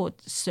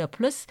export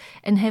surplus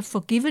and have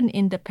forgiven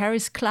in the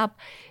Paris Club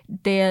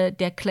their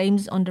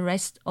claims on the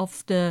rest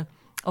of the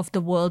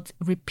world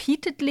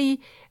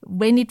repeatedly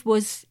when it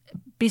was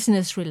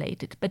business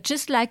related. But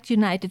just like the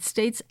United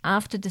States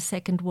after the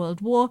Second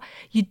World War,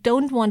 you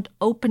don't want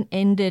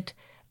open-ended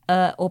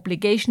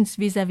obligations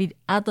vis-à-vis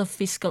other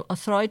fiscal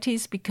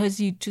authorities, because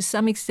you, to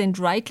some extent,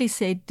 rightly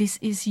say this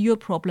is your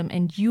problem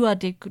and you are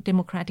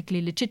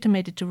democratically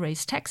legitimated to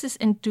raise taxes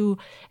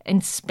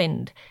and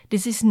spend.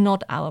 This is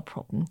not our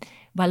problem.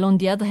 While on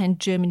the other hand,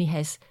 Germany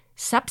has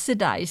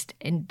subsidized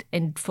and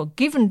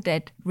forgiven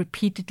that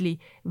repeatedly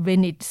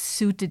when it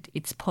suited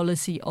its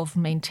policy of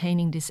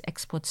maintaining this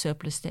export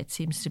surplus that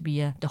seems to be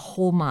the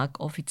hallmark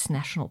of its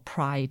national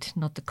pride,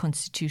 not the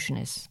constitution,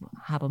 as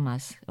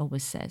Habermas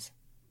always says.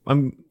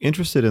 I'm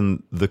interested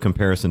in the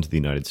comparison to the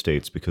United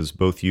States because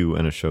both you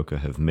and Ashoka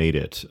have made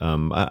it.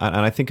 And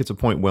I think it's a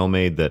point well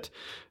made that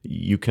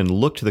you can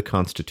look to the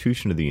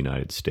Constitution of the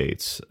United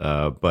States,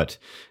 but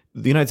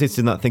the United States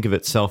did not think of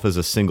itself as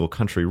a single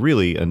country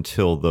really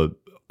until the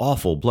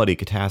awful, bloody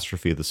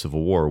catastrophe of the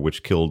Civil War,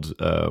 which killed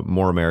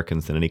more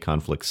Americans than any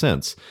conflict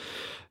since.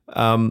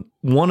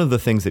 One of the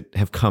things that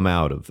have come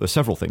out of,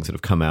 several things that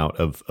have come out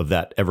of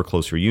that ever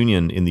closer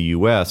union in the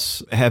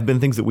U.S. have been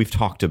things that we've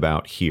talked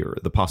about here.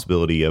 The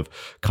possibility of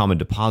common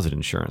deposit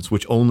insurance,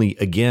 which only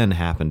again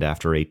happened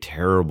after a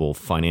terrible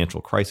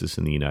financial crisis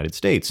in the United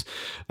States,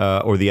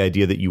 or the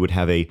idea that you would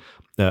have a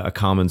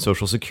common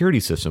social security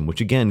system,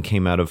 which again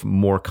came out of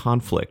more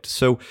conflict.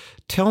 So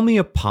tell me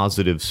a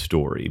positive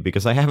story,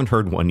 because I haven't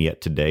heard one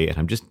yet today, and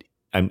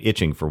I'm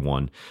itching for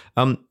one.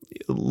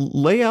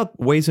 Lay out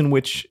ways in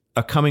which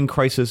a coming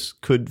crisis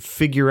could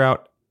figure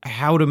out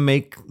how to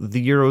make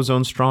the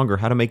eurozone stronger,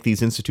 how to make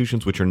these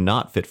institutions, which are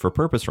not fit for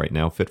purpose right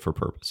now, fit for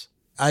purpose.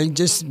 I'll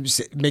just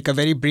make a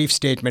very brief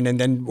statement, and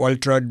then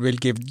Waltraud will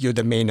give you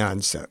the main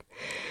answer.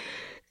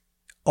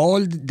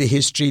 All the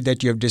history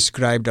that you have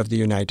described of the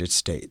United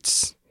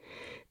States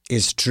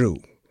is true.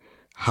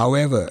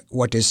 However,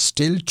 what is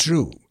still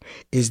true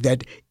is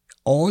that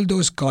all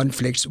those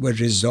conflicts were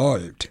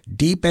resolved,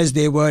 deep as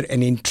they were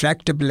and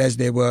intractable as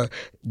they were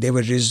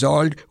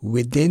resolved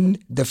within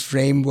the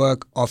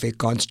framework of a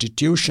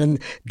constitution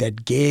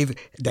that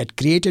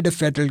created a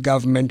federal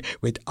government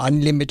with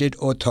unlimited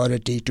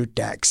authority to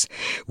tax.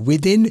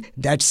 Within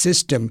that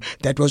system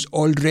that was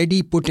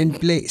already put in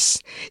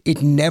place,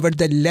 it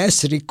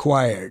nevertheless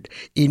required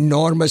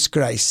enormous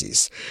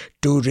crises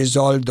to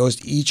resolve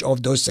each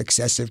of those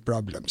successive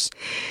problems.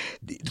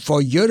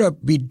 For Europe,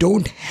 we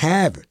don't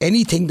have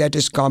anything that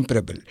is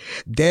comparable.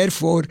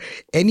 Therefore,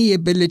 any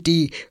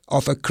ability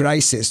of a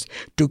crisis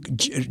to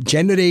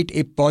generate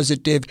a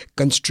positive,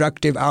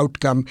 constructive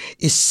outcome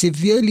is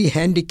severely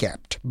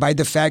handicapped by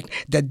the fact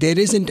that there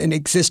isn't an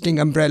existing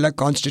umbrella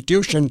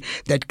constitution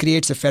that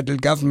creates a federal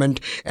government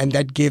and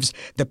that gives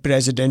the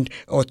president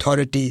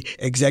authority,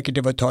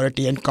 executive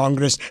authority, and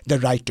Congress the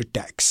right to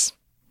tax.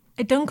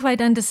 I don't quite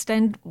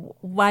understand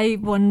why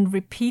one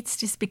repeats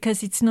this,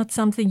 because it's not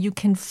something you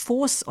can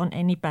force on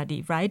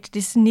anybody, right?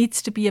 This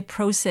needs to be a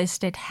process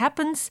that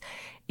happens.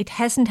 It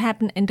hasn't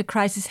happened, and the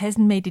crisis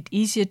hasn't made it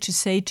easier to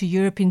say to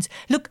Europeans,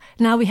 look,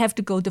 now we have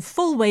to go the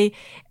full way,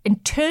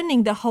 and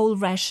turning the whole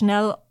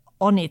rationale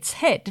on its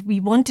head. We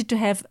wanted to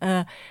have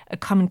a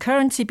common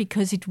currency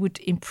because it would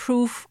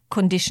improve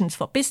conditions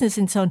for business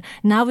and so on.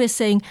 Now we're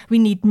saying we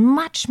need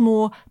much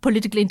more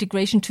political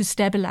integration to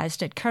stabilize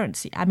that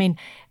currency. I mean,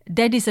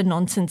 that is a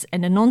nonsense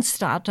and a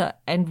non-starter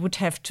and would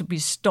have to be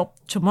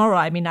stopped tomorrow.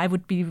 I mean, I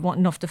would be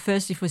one of the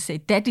first if we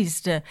say that is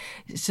the,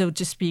 so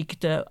to speak,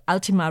 the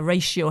ultima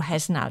ratio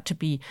has now to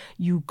be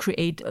you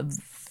create a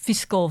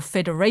fiscal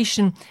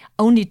federation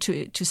only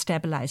to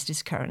stabilize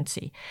this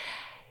currency.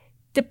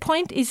 The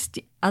point is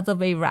the other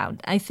way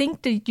around. I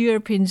think the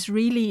Europeans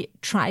really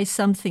try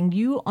something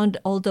new,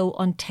 although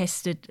on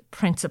tested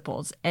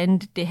principles.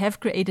 And they have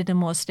created a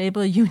more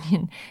stable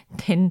union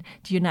than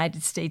the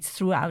United States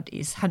throughout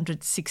its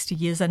 160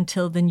 years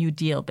until the New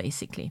Deal,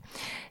 basically.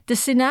 The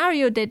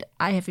scenario that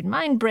I have in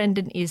mind,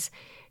 Brendan, is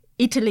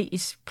Italy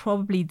is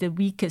probably the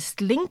weakest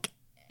link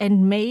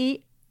and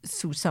may,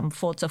 through some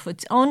faults of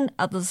its own,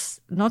 others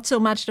not so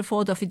much the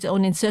fault of its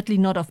own, and certainly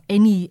not of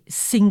any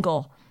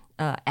single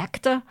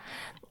actor,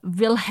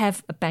 will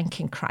have a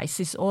banking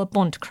crisis or a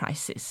bond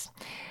crisis.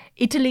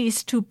 Italy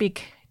is too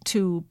big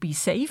to be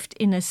saved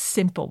in a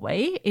simple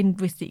way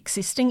with the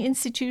existing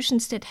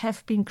institutions that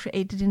have been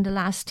created in the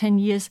last 10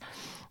 years.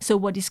 So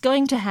what is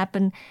going to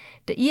happen,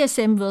 the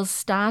ESM will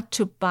start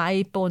to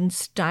buy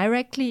bonds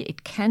directly.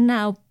 It can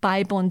now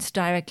buy bonds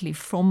directly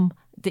from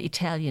the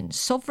Italian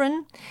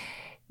sovereign.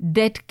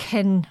 That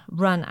can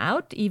run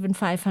out, even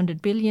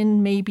 500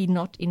 billion, maybe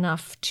not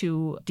enough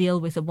to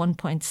deal with a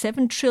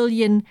 1.7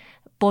 trillion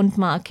bond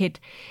market.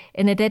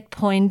 And at that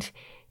point,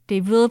 they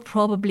will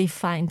probably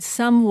find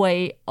some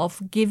way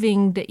of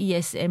giving the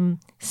ESM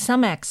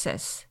some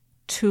access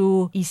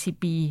to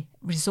ECB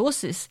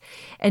resources.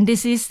 And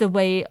this is the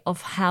way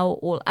of how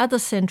all other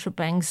central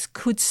banks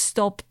could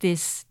stop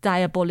this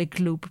diabolic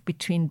loop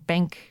between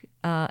bank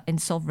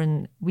and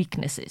sovereign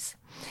weaknesses.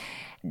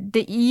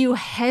 The EU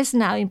has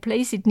now in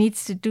place, it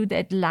needs to do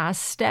that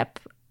last step.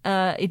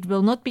 It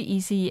will not be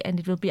easy and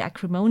it will be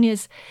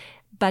acrimonious.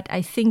 But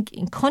I think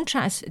in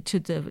contrast to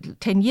the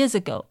 10 years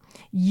ago,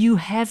 you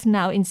have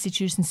now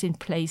institutions in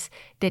place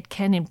that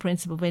can, in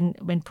principle,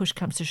 when push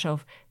comes to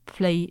shove,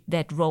 play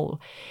that role.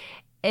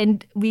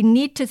 And we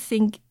need to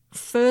think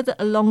further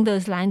along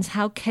those lines.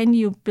 How can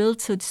you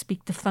build, so to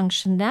speak, the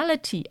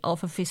functionality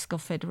of a fiscal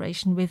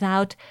federation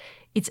without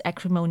its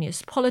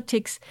acrimonious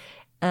politics?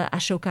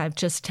 Ashoka, I'll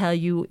just tell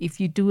you, if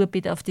you do a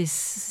bit of this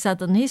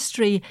Southern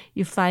history,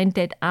 you find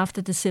that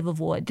after the Civil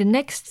War, the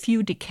next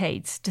few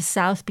decades, the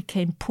South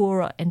became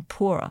poorer and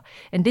poorer.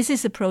 And this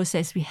is a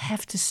process we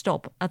have to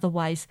stop.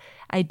 Otherwise,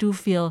 I do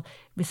feel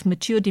with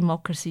mature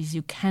democracies,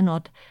 you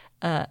cannot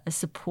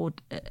support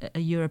a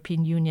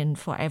European Union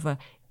forever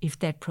if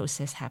that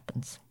process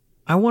happens.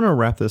 I want to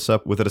wrap this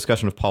up with a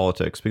discussion of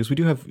politics, because we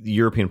do have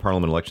European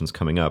Parliament elections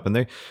coming up, and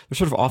they're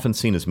sort of often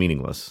seen as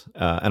meaningless.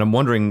 And I'm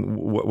wondering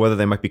whether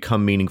they might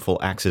become meaningful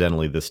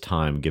accidentally this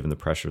time, given the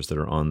pressures that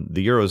are on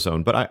the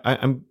eurozone. But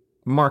I'm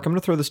Mark, I'm going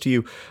to throw this to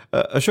you.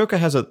 Ashoka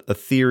has a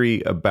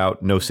theory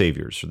about no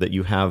saviors, that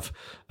you have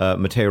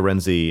Matteo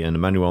Renzi and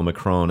Emmanuel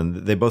Macron, and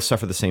they both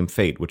suffer the same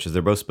fate, which is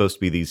they're both supposed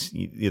to be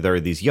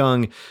these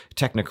young,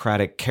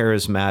 technocratic,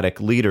 charismatic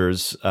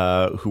leaders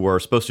who are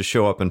supposed to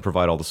show up and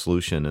provide all the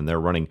solution, and they're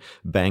running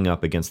bang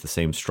up against the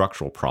same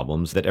structural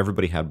problems that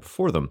everybody had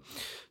before them.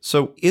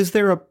 So is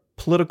there a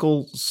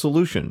political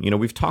solution? You know,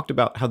 we've talked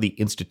about how the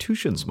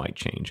institutions might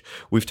change.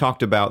 We've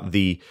talked about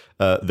the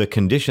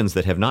conditions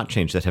that have not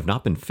changed, that have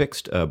not been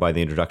fixed by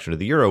the introduction of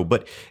the euro.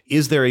 But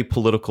is there a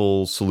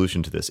political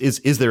solution to this?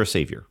 Is there a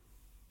savior?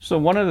 So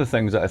one of the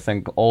things that I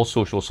think all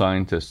social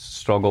scientists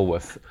struggle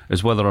with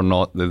is whether or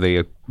not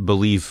they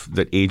believe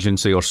that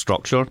agency or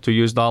structure, to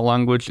use that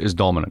language, is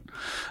dominant.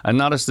 And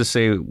that is to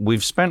say,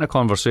 we've spent a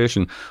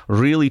conversation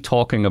really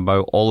talking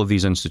about all of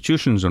these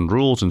institutions and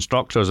rules and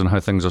structures and how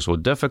things are so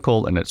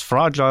difficult and it's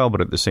fragile,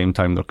 but at the same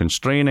time they're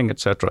constraining,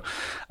 etc.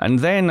 And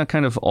then a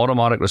kind of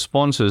automatic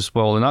response is,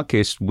 well, in that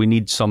case, we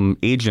need some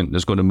agent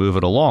that's going to move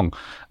it along.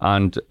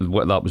 And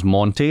that was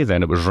Monti,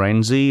 then it was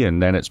Renzi,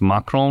 and then it's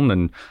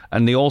Macron,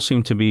 and they all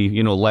seem to be,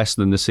 less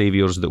than the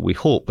saviors that we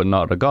hope in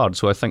that regard.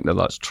 So I think that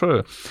that's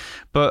true.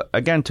 But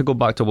again, to go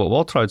back to what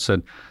Waltraud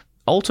said,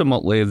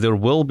 ultimately there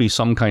will be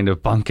some kind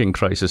of banking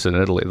crisis in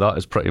Italy. That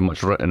is pretty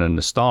much written in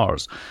the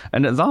stars.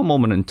 And at that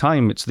moment in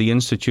time, it's the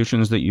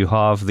institutions that you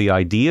have, the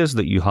ideas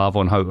that you have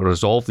on how to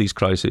resolve these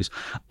crises,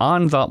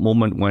 and that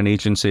moment when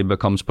agency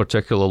becomes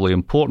particularly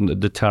important that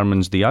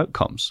determines the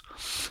outcomes.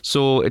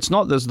 So it's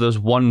not that there's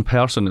one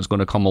person that's going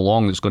to come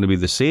along that's going to be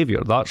the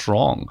savior. That's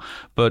wrong.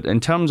 But in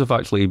terms of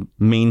actually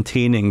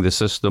maintaining the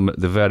system, at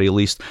the very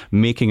least,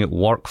 making it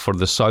work for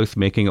the South,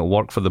 making it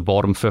work for the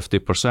bottom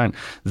 50%,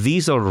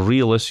 these are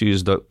real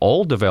issues that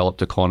all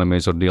developed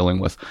economies are dealing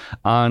with.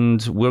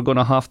 And we're going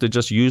to have to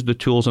just use the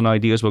tools and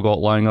ideas we've got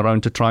lying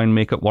around to try and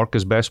make it work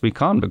as best we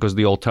can, because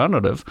the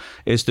alternative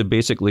is to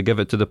basically give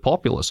it to the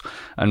populace.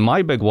 And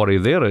my big worry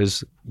there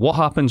is what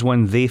happens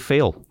when they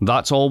fail.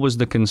 That's always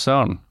the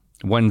concern.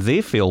 When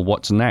they fail,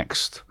 what's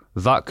next?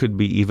 That could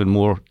be even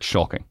more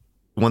shocking.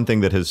 One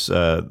thing that has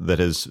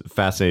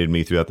fascinated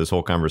me throughout this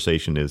whole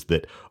conversation is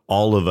that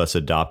all of us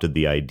adopted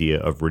the idea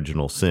of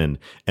original sin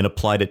and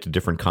applied it to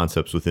different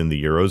concepts within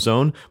the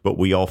eurozone, but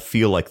we all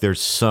feel like there's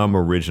some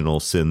original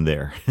sin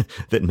there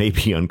that may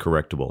be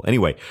uncorrectable.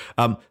 Anyway,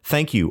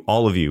 thank you,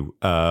 all of you,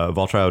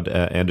 Waltraud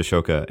and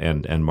Ashoka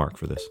and Mark,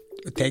 for this.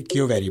 Thank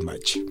you very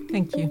much.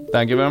 Thank you.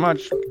 Thank you very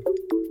much.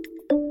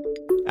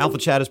 Alpha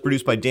Chat is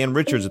produced by Dan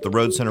Richards at the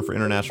Rhodes Center for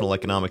International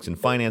Economics and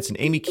Finance and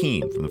Amy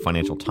Keene from the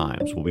Financial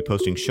Times. We'll be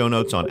posting show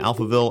notes on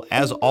Alphaville.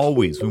 As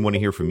always, we want to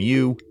hear from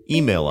you.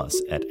 Email us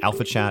at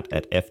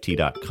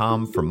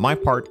alphachat@ft.com. For my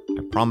part,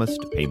 I promise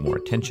to pay more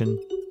attention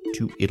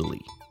to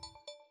Italy.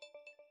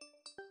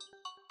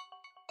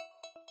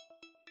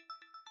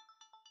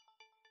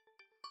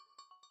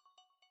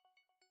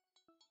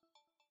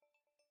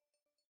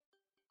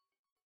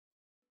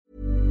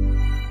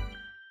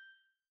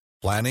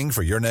 Planning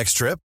for your next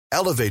trip?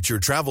 Elevate your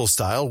travel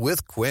style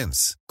with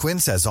Quince.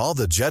 Quince has all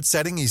the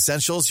jet-setting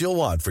essentials you'll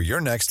want for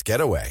your next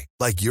getaway,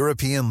 like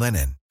European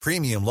linen,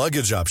 premium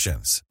luggage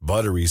options,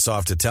 buttery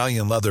soft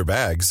Italian leather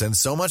bags, and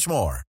so much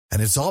more.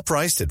 And it's all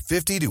priced at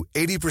 50 to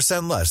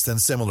 80% less than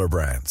similar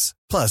brands.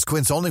 Plus,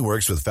 Quince only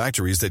works with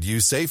factories that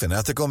use safe and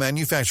ethical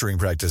manufacturing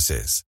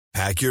practices.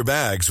 Pack your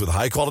bags with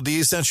high-quality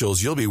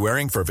essentials you'll be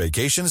wearing for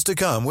vacations to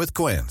come with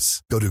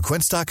Quince. Go to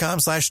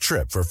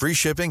quince.com/trip for free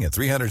shipping and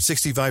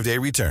 365-day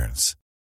returns.